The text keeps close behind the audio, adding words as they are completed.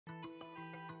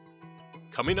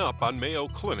Coming up on Mayo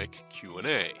Clinic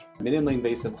Q&A. Minimally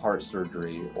invasive heart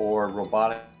surgery or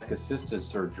robotic-assisted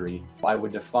surgery, I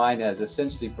would define as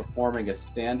essentially performing a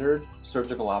standard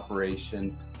surgical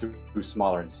operation through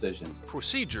smaller incisions.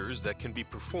 Procedures that can be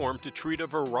performed to treat a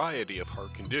variety of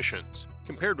heart conditions.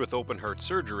 Compared with open heart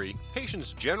surgery,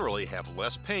 patients generally have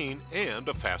less pain and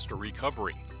a faster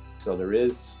recovery. So there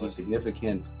is a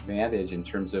significant advantage in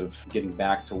terms of getting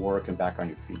back to work and back on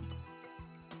your feet.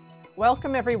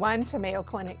 Welcome everyone to Mayo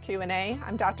Clinic Q&A.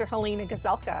 I'm Dr. Helena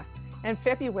Gazelka, and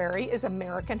February is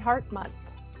American Heart Month.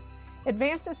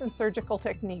 Advances in surgical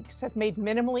techniques have made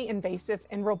minimally invasive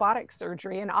and robotic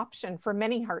surgery an option for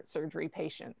many heart surgery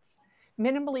patients.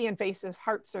 Minimally invasive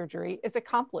heart surgery is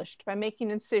accomplished by making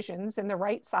incisions in the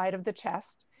right side of the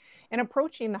chest and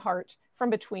approaching the heart from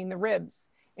between the ribs,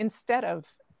 instead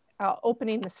of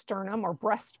opening the sternum or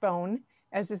breastbone,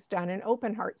 as is done in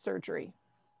open heart surgery.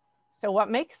 So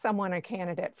what makes someone a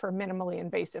candidate for minimally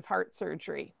invasive heart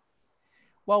surgery?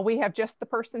 Well, we have just the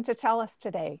person to tell us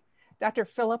today. Dr.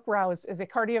 Phillip Rowse is a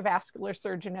cardiovascular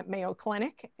surgeon at Mayo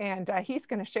Clinic, and he's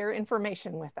going to share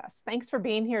information with us. Thanks for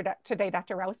being here today,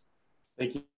 Dr. Rowse.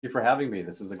 Thank you for having me.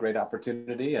 This is a great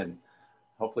opportunity, and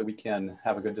hopefully we can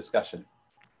have a good discussion.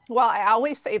 Well, I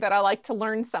always say that I like to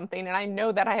learn something, and I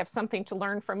know that I have something to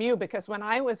learn from you, because when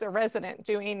I was a resident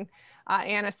doing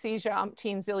anesthesia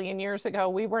umpteen zillion years ago,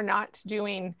 we were not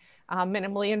doing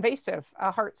minimally invasive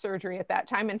heart surgery at that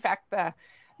time. In fact,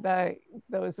 the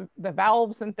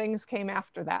valves and things came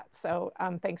after that. So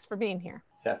thanks for being here.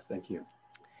 Yes, thank you.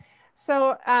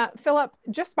 So Philip,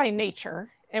 just by nature,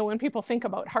 and when people think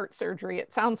about heart surgery,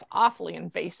 it sounds awfully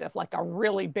invasive, like a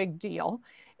really big deal.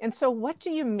 And so what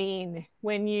do you mean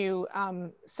when you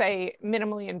say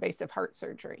minimally invasive heart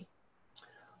surgery?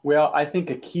 Well, I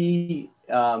think a key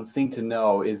thing to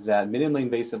know is that minimally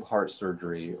invasive heart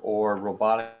surgery or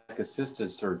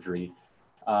robotic-assisted surgery,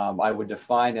 I would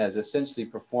define as essentially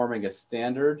performing a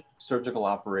standard surgical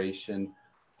operation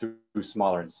through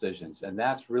smaller incisions. And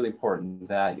that's really important,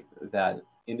 that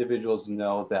individuals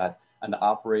know that an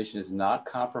operation is not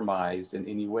compromised in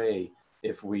any way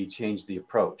if we change the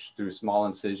approach through small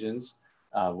incisions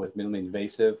with minimally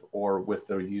invasive or with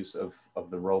the use of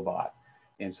the robot.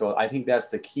 And so I think that's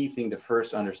the key thing to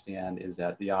first understand, is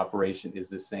that the operation is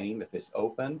the same if it's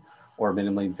open or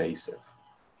minimally invasive.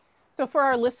 So for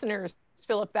our listeners,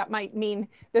 Philip, that might mean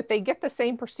that they get the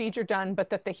same procedure done,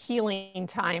 but that the healing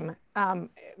time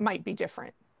might be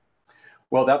different.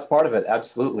 Well, that's part of it,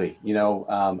 absolutely. You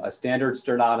know, a standard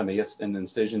sternotomy, an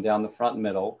incision down the front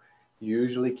middle,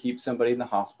 usually keeps somebody in the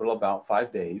hospital about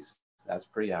 5 days. That's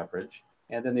pretty average.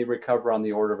 And then they recover on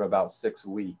the order of about 6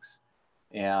 weeks.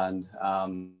 And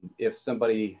if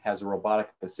somebody has a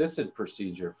robotic assisted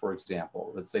procedure, for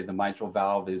example, let's say the mitral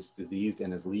valve is diseased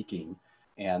and is leaking,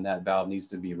 and that valve needs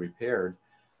to be repaired,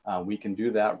 we can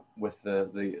do that with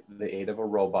the aid of a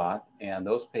robot. And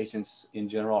those patients in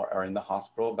general are in the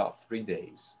hospital about 3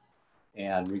 days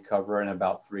and recover in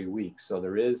about 3 weeks. So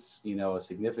there is, you know, a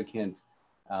significant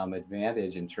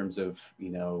advantage in terms of, you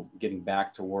know, getting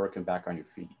back to work and back on your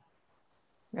feet.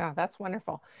 Yeah, that's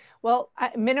wonderful. Well,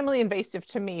 minimally invasive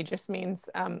to me just means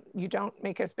you don't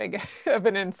make as big of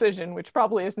an incision, which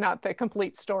probably is not the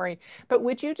complete story. But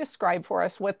would you describe for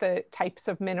us what the types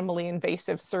of minimally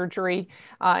invasive surgery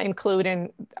include,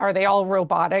 and are they all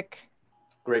robotic?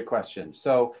 Great question.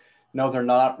 So no, they're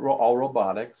not all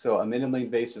robotic. So a minimally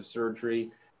invasive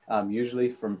surgery, usually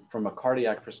from a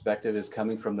cardiac perspective, is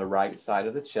coming from the right side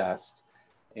of the chest.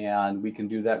 And we can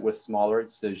do that with smaller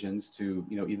incisions to,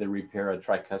 you know, either repair a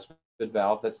tricuspid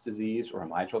valve that's diseased or a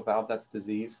mitral valve that's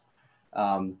diseased.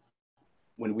 When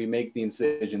we make the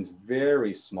incisions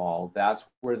very small, that's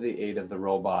where the aid of the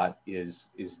robot is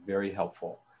very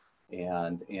helpful.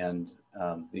 And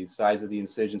the size of the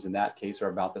incisions in that case are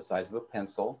about the size of a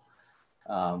pencil.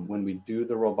 When we do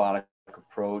the robotic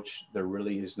approach, there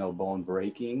really is no bone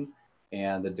breaking,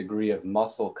 and the degree of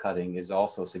muscle cutting is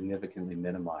also significantly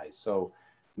minimized. So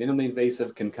minimally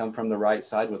invasive can come from the right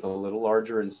side with a little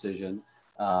larger incision,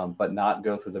 but not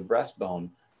go through the breastbone.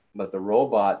 But the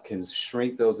robot can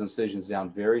shrink those incisions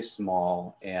down very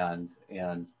small, and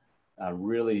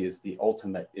really is the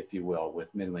ultimate, if you will,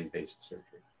 with minimally invasive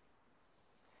surgery.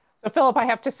 So Philip, I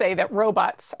have to say that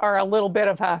robots are a little bit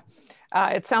of a,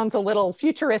 it sounds a little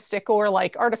futuristic or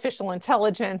like artificial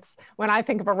intelligence. When I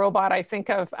think of a robot, I think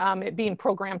of it being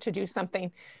programmed to do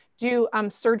something. Do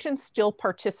surgeons still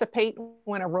participate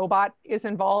when a robot is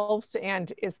involved?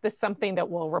 And is this something that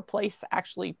will replace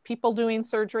actually people doing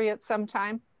surgery at some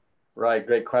time? Right,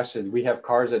 great question. We have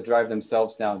cars that drive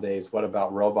themselves nowadays. What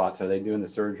about robots? Are they doing the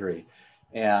surgery?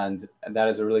 And that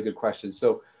is a really good question.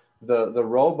 So The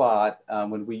robot,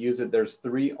 when we use it, there's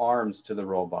 3 arms to the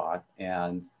robot,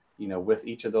 and with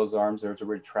each of those arms, there's a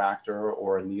retractor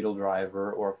or a needle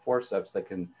driver or a forceps that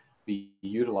can be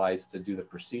utilized to do the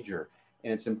procedure.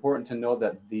 And it's important to know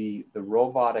that the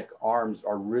robotic arms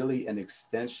are really an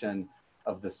extension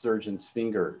of the surgeon's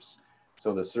fingers.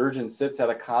 So the surgeon sits at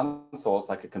a console, it's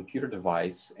like a computer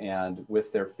device, and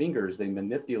with their fingers, they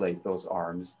manipulate those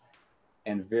arms,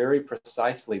 and very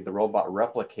precisely, the robot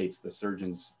replicates the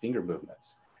surgeon's finger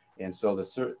movements. And so the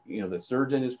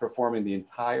surgeon is performing the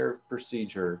entire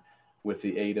procedure with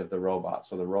the aid of the robot.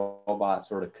 So the robot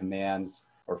sort of commands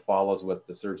or follows what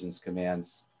the surgeon's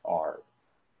commands are.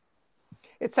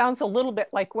 It sounds a little bit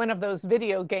like one of those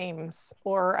video games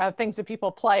or things that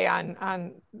people play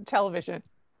on television.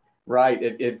 Right.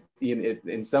 It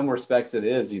in some respects it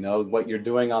is. What you're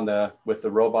doing with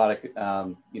the robotic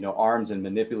arms and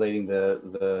manipulating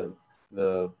the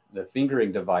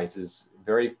fingering devices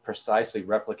very precisely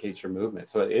replicates your movement.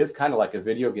 So it is kind of like a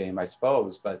video game, I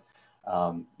suppose, but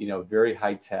very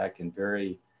high tech and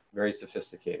very, very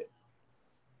sophisticated.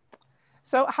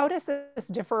 So how does this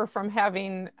differ from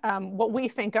having what we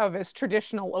think of as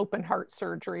traditional open heart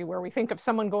surgery, where we think of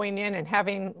someone going in and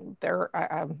having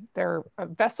their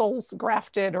vessels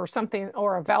grafted or something,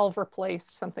 or a valve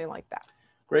replaced, something like that?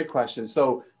 Great question.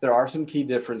 So there are some key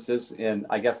differences, and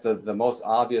I guess the most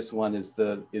obvious one is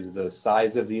the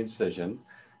size of the incision.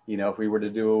 If we were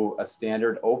to do a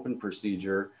standard open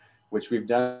procedure, which we've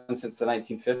done since the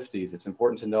 1950s, it's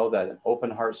important to know that an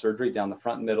open heart surgery down the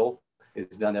front middle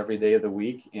is done every day of the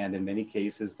week, and in many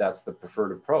cases, that's the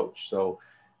preferred approach. So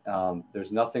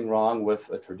there's nothing wrong with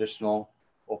a traditional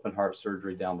open heart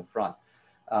surgery down the front.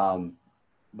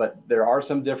 But there are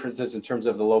some differences in terms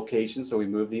of the location. So we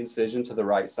move the incision to the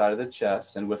right side of the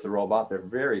chest, and with the robot, they're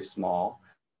very small.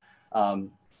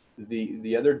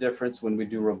 The other difference when we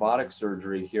do robotic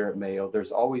surgery here at Mayo,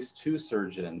 there's always 2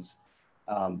 surgeons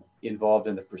involved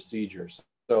in the procedure.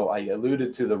 So I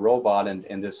alluded to the robot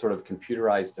and this sort of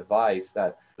computerized device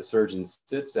that the surgeon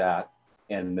sits at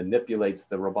and manipulates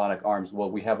the robotic arms. Well,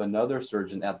 we have another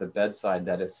surgeon at the bedside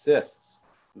that assists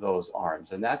those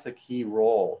arms, and that's a key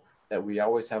role, that we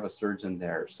always have a surgeon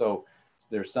there. So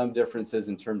there's some differences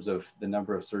in terms of the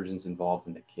number of surgeons involved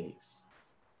in the case.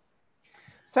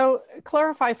 So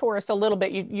clarify for us a little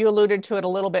bit, you alluded to it a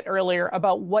little bit earlier,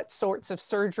 about what sorts of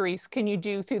surgeries can you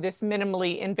do through this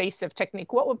minimally invasive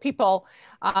technique? What would people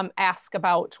ask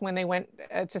about when they went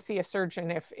to see a surgeon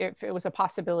if it was a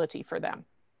possibility for them?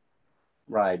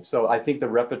 Right. So I think the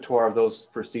repertoire of those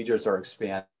procedures are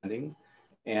expanding.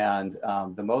 And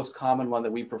the most common one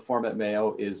that we perform at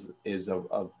Mayo is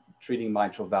treating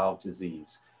mitral valve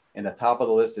disease. And the top of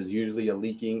the list is usually a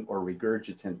leaking or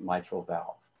regurgitant mitral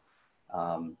valve.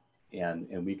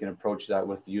 And we can approach that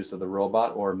with the use of the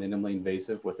robot, or minimally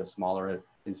invasive with a smaller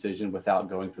incision without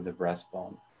going through the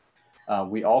breastbone.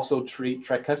 We also treat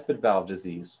tricuspid valve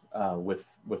disease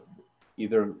with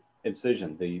either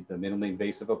incision, the minimally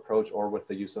invasive approach, or with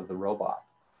the use of the robot.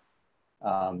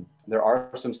 There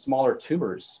are some smaller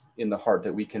tumors in the heart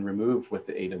that we can remove with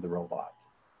the aid of the robot.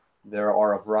 There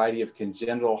are a variety of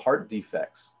congenital heart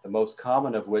defects, the most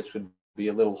common of which would be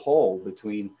a little hole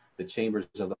between the chambers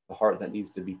of the heart that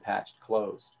needs to be patched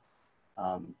closed.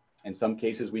 In some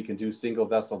cases, we can do single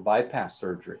vessel bypass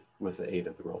surgery with the aid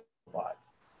of the robot.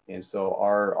 And so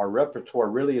our repertoire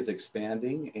really is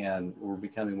expanding, and we're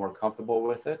becoming more comfortable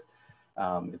with it.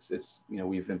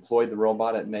 We've employed the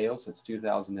robot at Mayo since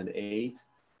 2008,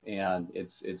 and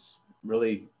it's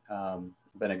really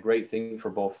been a great thing for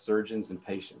both surgeons and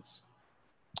patients.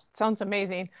 Sounds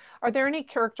amazing. Are there any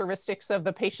characteristics of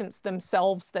the patients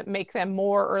themselves that make them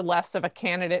more or less of a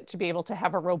candidate to be able to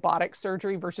have a robotic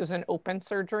surgery versus an open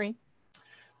surgery?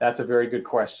 That's a very good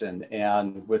question.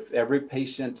 And with every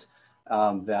patient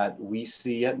that we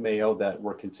see at Mayo that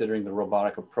we're considering the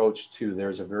robotic approach to,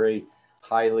 there's a very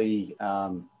highly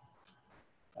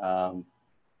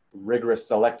rigorous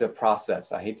selective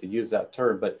process. I hate to use that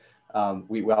term, but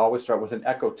we always start with an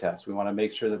echo test. We want to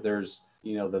make sure that there's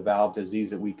the valve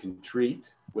disease that we can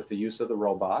treat with the use of the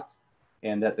robot,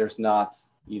 and that there's not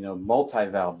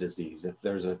multi-valve disease. If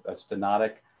there's a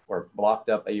stenotic or blocked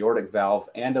up aortic valve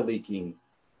and a leaking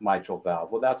mitral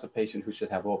valve, well, that's a patient who should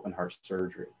have open heart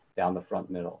surgery down the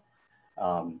front middle.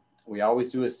 We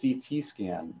always do a CT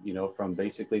scan, from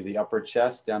basically the upper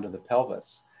chest down to the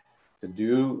pelvis. To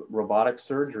do robotic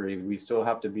surgery, we still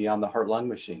have to be on the heart-lung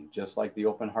machine, just like the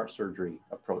open heart surgery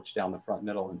approach down the front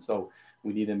middle. And so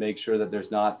we need to make sure that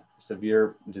there's not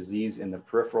severe disease in the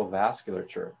peripheral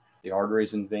vasculature, the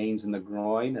arteries and veins in the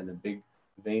groin, and the big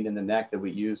vein in the neck that we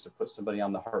use to put somebody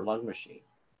on the heart-lung machine.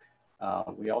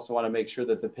 We also want to make sure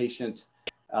that the patient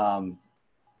doesn't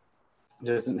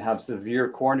have severe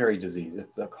coronary disease,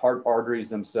 if the heart arteries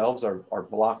themselves are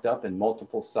blocked up in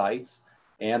multiple sites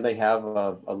and they have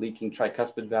a leaking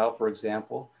tricuspid valve, for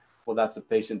example, well, that's a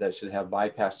patient that should have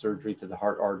bypass surgery to the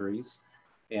heart arteries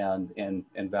and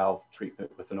valve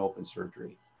treatment with an open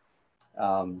surgery.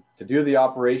 To do the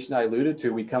operation I alluded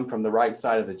to, we come from the right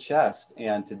side of the chest,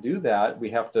 and to do that, we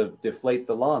have to deflate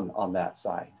the lung on that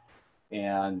side.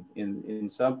 And in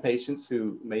some patients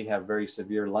who may have very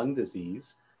severe lung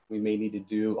disease, we may need to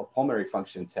do a pulmonary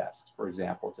function test, for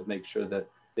example, to make sure that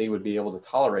they would be able to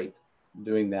tolerate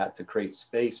doing that to create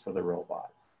space for the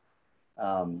robot.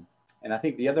 And I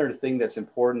think the other thing that's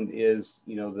important is,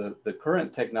 you know, the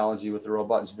current technology with the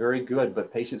robot is very good,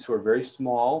 but patients who are very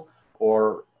small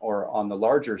or on the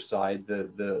larger side,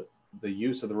 the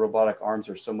use of the robotic arms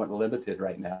are somewhat limited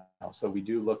right now. So we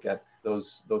do look at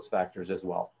those factors as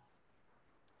well.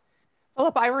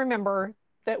 Phillip, I remember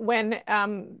that when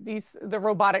the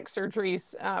robotic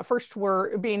surgeries first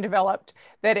were being developed,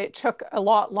 that it took a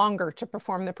lot longer to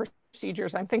perform the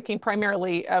procedures. I'm thinking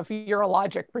primarily of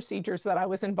urologic procedures that I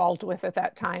was involved with at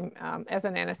that time as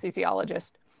an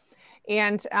anesthesiologist.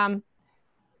 And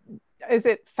is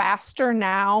it faster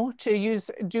now to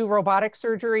do robotic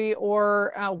surgery,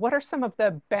 or what are some of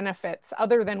the benefits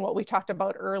other than what we talked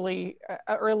about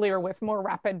earlier with more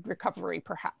rapid recovery,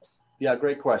 perhaps? Yeah,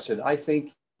 great question. I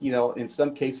think, you know, in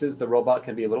some cases the robot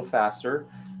can be a little faster,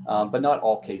 but not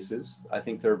all cases. I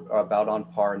think they're about on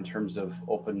par in terms of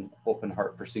open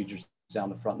heart procedures down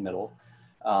the front and middle.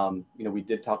 You know, we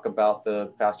did talk about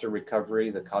the faster recovery,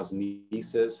 the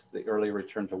cosmesis, the early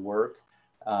return to work.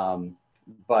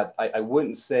 But I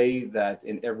wouldn't say that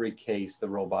in every case the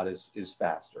robot is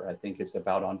faster. I think it's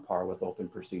about on par with open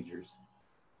procedures.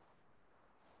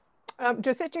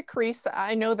 Does it decrease?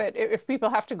 I know that if people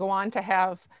have to go on to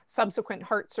have subsequent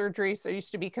heart surgeries, there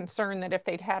used to be concern that if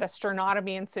they'd had a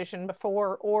sternotomy incision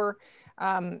before or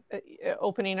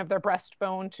opening of their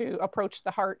breastbone to approach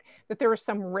the heart, that there was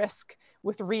some risk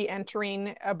with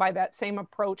re-entering by that same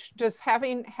approach. Does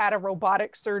having had a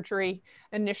robotic surgery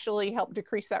initially help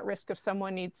decrease that risk if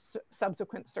someone needs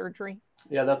subsequent surgery?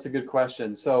 Yeah, that's a good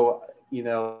question. So, you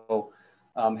know,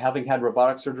 having had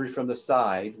robotic surgery from the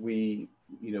side,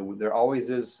 you know, there always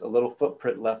is a little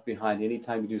footprint left behind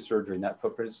anytime you do surgery, and that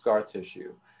footprint is scar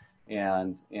tissue.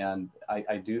 And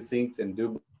I do think and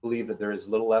do believe that there is a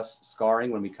little less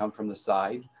scarring when we come from the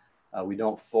side. We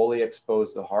don't fully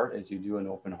expose the heart as you do an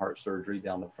open heart surgery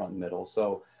down the front and middle.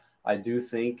 So I do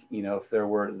think, you know, if there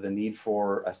were the need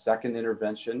for a second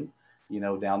intervention, you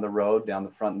know, down the road, down the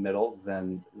front and middle,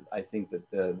 then I think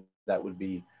that that would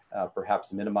be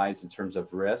perhaps minimized in terms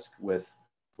of risk with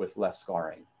less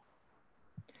scarring.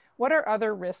 What are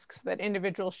other risks that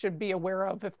individuals should be aware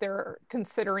of if they're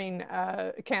considering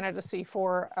candidacy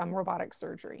for robotic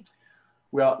surgery?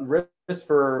 Well, risk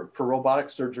for robotic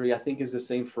surgery, I think, is the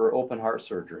same for open heart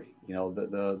surgery. You know,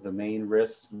 the main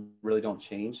risks really don't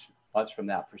change much from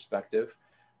that perspective.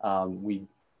 We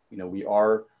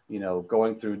are, you know,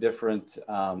 going through different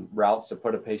routes to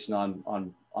put a patient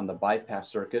on the bypass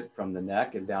circuit from the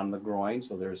neck and down the groin.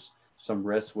 So there's some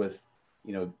risk with,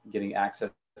 you know, getting access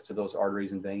to those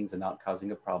arteries and veins and not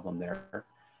causing a problem there.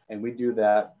 And we do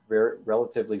that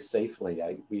relatively safely.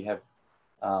 We have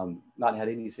not had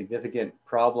any significant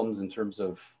problems in terms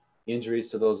of injuries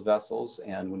to those vessels.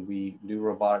 And when we do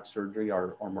robotic surgery,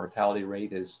 our mortality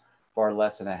rate is far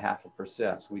less than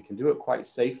 0.5%. So we can do it quite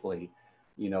safely,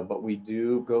 you know, but we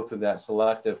do go through that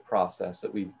selective process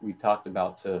that we talked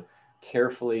about to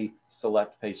carefully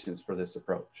select patients for this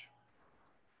approach.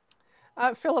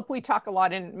 Phillip, we talk a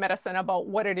lot in medicine about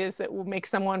what it is that will make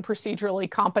someone procedurally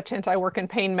competent. I work in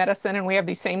pain medicine, and we have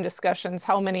these same discussions.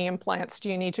 How many implants do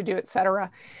you need to do, et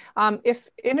cetera? If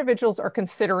individuals are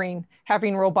considering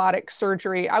having robotic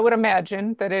surgery, I would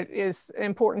imagine that it is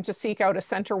important to seek out a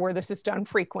center where this is done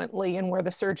frequently and where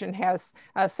the surgeon has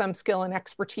some skill and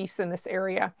expertise in this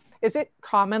area. Is it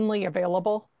commonly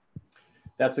available?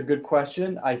 That's a good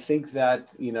question. I think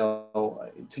that, you know,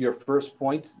 to your first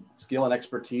point, skill and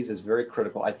expertise is very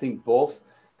critical. I think both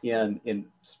in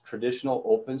traditional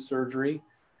open surgery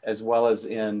as well as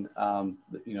in,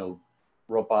 you know,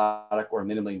 robotic or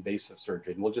minimally invasive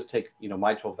surgery. And we'll just take, you know,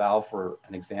 mitral valve for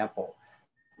an example.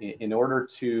 In order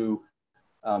to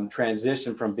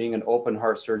transition from being an open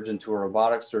heart surgeon to a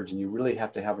robotic surgeon, you really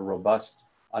have to have a robust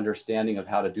understanding of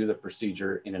how to do the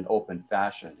procedure in an open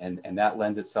fashion. And that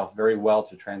lends itself very well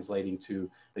to translating to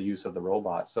the use of the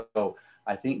robot. So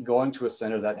I think going to a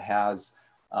center that has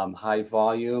high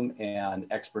volume and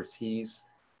expertise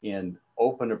in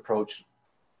open approach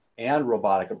and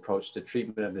robotic approach to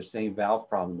treatment of the same valve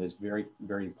problem is very,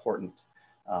 very important.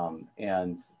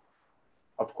 And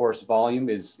of course, volume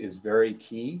is very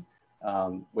key.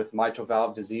 With mitral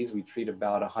valve disease, we treat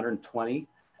about 120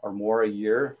 or more a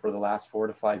year for the last 4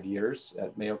 to 5 years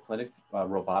at Mayo Clinic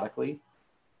robotically.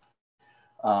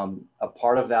 A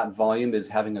part of that volume is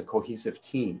having a cohesive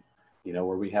team,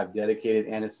 where we have dedicated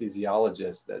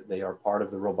anesthesiologists that they are part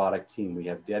of the robotic team. We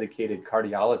have dedicated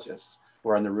cardiologists who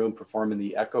are in the room performing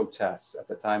the echo tests at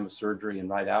the time of surgery and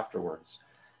right afterwards,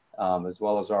 as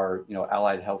well as our,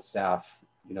 allied health staff,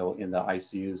 in the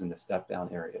ICUs and the step down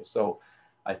areas. So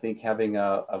I think having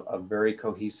a very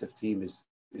cohesive team is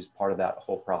part of that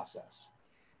whole process.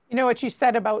 You know what you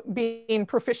said about being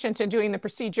proficient in doing the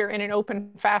procedure in an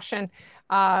open fashion,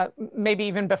 maybe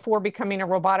even before becoming a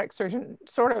robotic surgeon,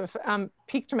 sort of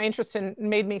piqued my interest and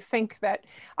made me think that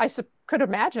I could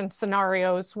imagine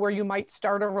scenarios where you might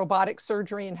start a robotic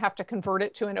surgery and have to convert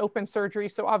it to an open surgery.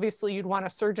 So obviously you'd want a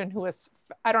surgeon who is,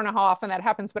 I don't know how often that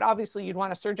happens, but obviously you'd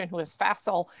want a surgeon who is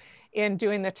facile in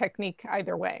doing the technique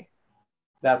either way.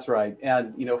 That's right.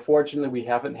 And, fortunately, we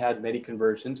haven't had many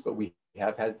conversions, but we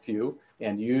have had few.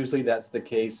 And usually that's the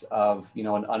case of, an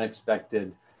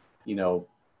unexpected,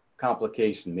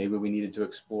 complication. Maybe we needed to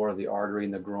explore the artery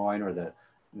in the groin or the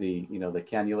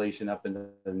cannulation up in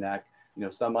the neck,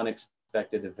 some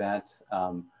unexpected event.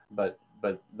 But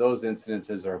those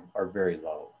incidences are very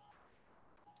low.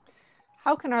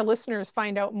 How can our listeners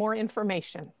find out more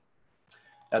information?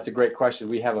 That's a great question.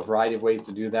 We have a variety of ways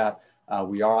to do that.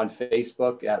 We are on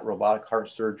Facebook at Robotic Heart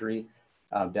Surgery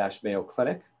Mayo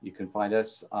Clinic. You can find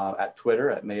us at Twitter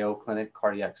at Mayo Clinic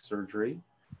Cardiac Surgery.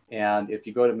 And if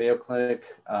you go to Mayo Clinic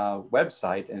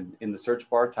website and in the search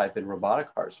bar type in robotic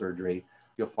heart surgery,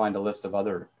 you'll find a list of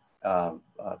other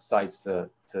sites to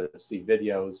see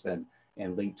videos and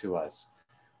link to us.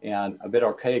 And a bit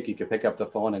archaic, you can pick up the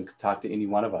phone and talk to any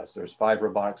one of us. There's 5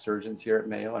 robotic surgeons here at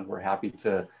Mayo, and we're happy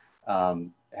to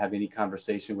have any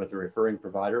conversation with the referring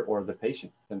provider or the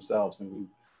patient themselves, and we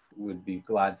would be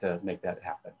glad to make that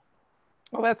happen.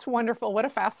 Well, that's wonderful. What a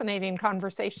fascinating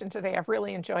conversation today. I've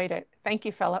really enjoyed it. Thank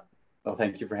you, Phillip. Well,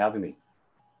 thank you for having me.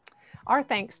 Our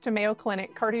thanks to Mayo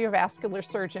Clinic cardiovascular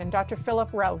surgeon, Dr. Phillip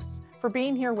Rowse, for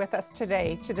being here with us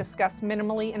today to discuss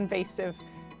minimally invasive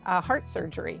heart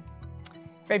surgery.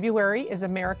 February is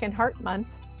American Heart Month,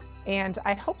 and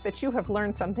I hope that you have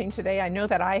learned something today. I know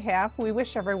that I have. We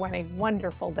wish everyone a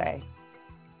wonderful day.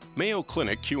 Mayo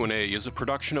Clinic Q&A is a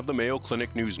production of the Mayo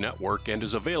Clinic News Network and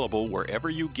is available wherever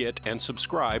you get and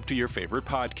subscribe to your favorite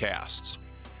podcasts.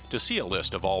 To see a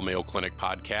list of all Mayo Clinic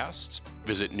podcasts,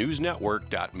 visit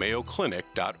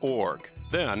newsnetwork.mayoclinic.org.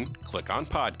 Then click on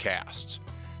Podcasts.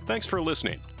 Thanks for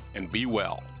listening, and be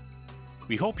well.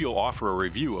 We hope you'll offer a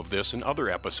review of this and other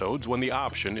episodes when the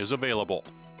option is available.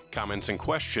 Comments and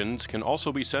questions can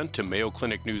also be sent to Mayo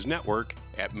Clinic News Network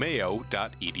at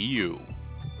mayo.edu.